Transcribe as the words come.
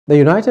The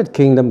United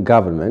Kingdom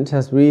government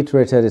has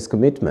reiterated its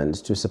commitment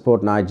to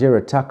support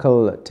Nigeria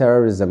tackle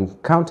terrorism,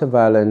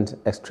 counter-violent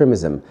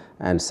extremism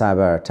and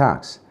cyber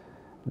attacks.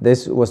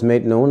 This was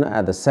made known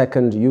at the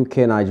second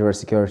UK-Nigeria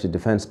Security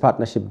Defence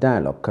Partnership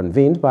Dialogue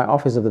convened by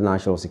Office of the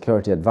National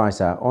Security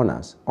Advisor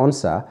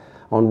 (ONSA)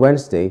 on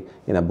Wednesday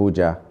in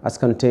Abuja, as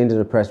contained in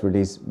a press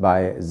release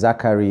by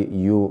Zachary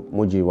U.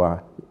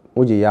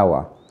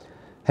 Mujiyawa,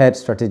 Head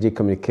Strategic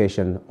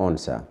Communication,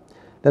 ONSA.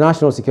 The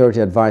National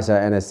Security Advisor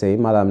 (NSA),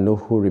 Madam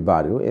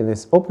Ribadu, in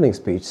his opening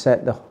speech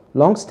said the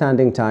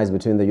long-standing ties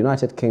between the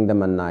United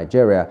Kingdom and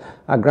Nigeria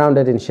are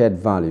grounded in shared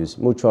values,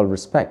 mutual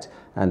respect,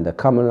 and the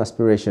common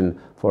aspiration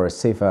for a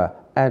safer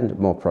and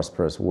more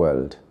prosperous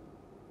world.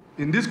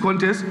 In this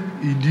context,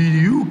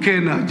 the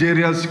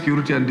UK-Nigeria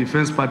Security and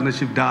Defence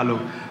Partnership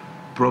Dialogue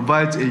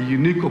provides a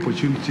unique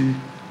opportunity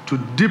to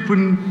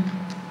deepen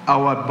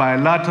our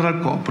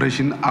bilateral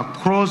cooperation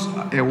across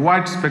a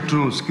wide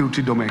spectrum of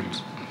security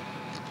domains,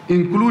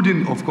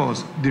 including, of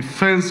course,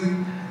 defense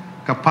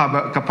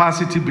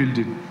capacity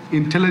building,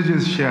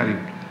 intelligence sharing,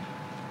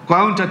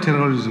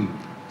 counter-terrorism,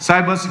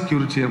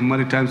 cybersecurity, and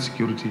maritime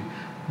security.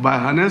 By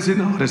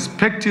harnessing our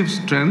respective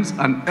strengths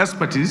and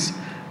expertise,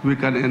 we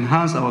can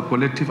enhance our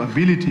collective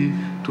ability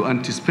to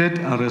anticipate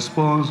and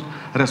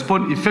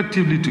respond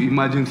effectively to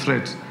emerging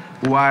threats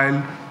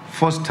while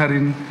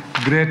fostering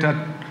greater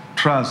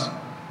trust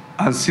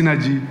and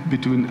synergy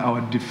between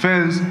our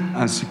defense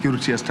and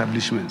security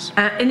establishments.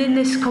 And in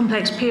this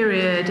complex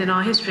period in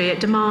our history, it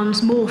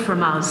demands more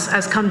from us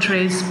as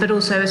countries, but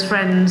also as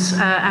friends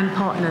and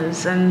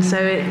partners. And so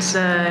it's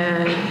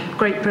a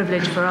great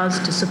privilege for us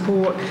to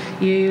support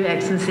you,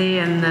 Excellency,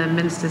 and the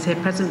ministers here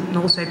present, and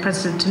also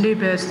President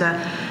Tinubu as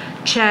the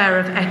chair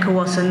of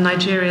ECOWAS and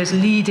Nigeria's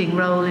leading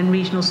role in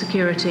regional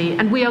security.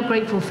 And we are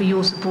grateful for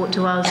your support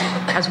to us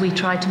as we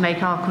try to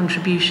make our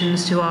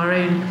contributions to our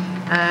own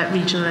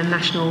regional and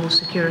national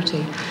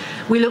security.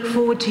 We look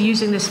forward to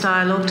using this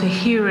dialogue, to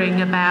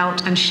hearing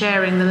about and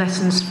sharing the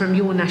lessons from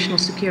your national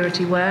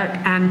security work,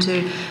 and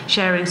to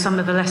sharing some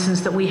of the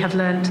lessons that we have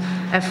learnt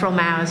from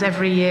ours.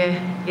 Every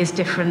year is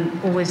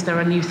different. Always there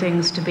are new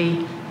things to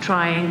be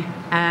trying,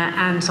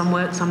 and some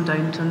work, some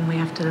don't, and we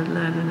have to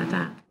learn and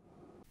adapt.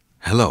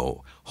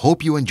 Hello,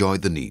 hope you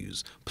enjoyed the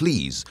news.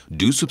 Please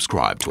do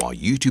subscribe to our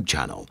YouTube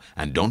channel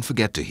and don't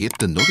forget to hit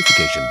the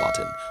notification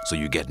button so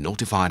you get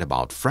notified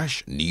about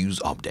fresh news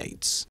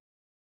updates.